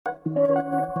Neither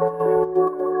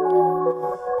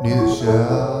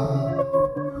shall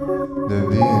there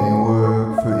be any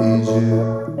work for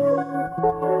Egypt,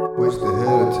 which the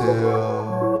head or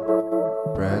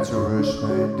tail, branch or rush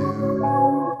may do.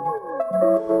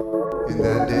 In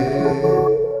that day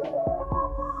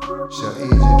shall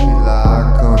Egypt be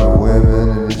like unto women,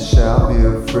 and it shall be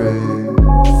afraid,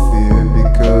 feared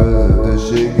because of the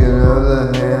shaking of the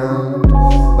hand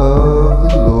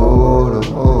of the Lord of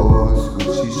hosts,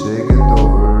 which he shaketh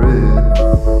over it.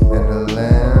 And the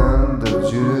land of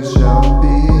Judah shall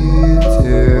be a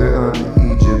terror unto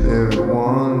Egypt. Every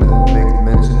one that maketh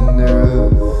mention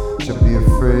thereof shall be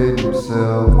afraid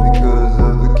himself because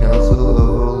of the counsel of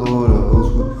the Lord of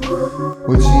hosts,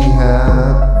 which he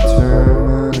hath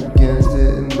determined against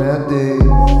it. In that day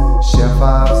shall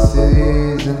 5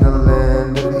 cities in the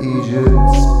land of Egypt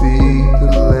speak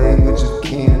the language of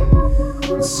Canaan,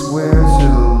 and swear to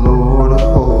the Lord of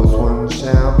hosts. One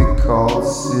shall be called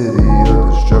city of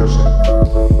destruction.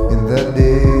 In that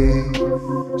day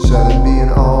shall there be an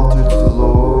altar to the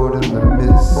Lord in the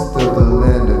midst of the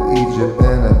land of Egypt,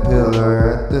 and a pillar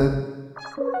at the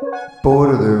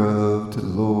border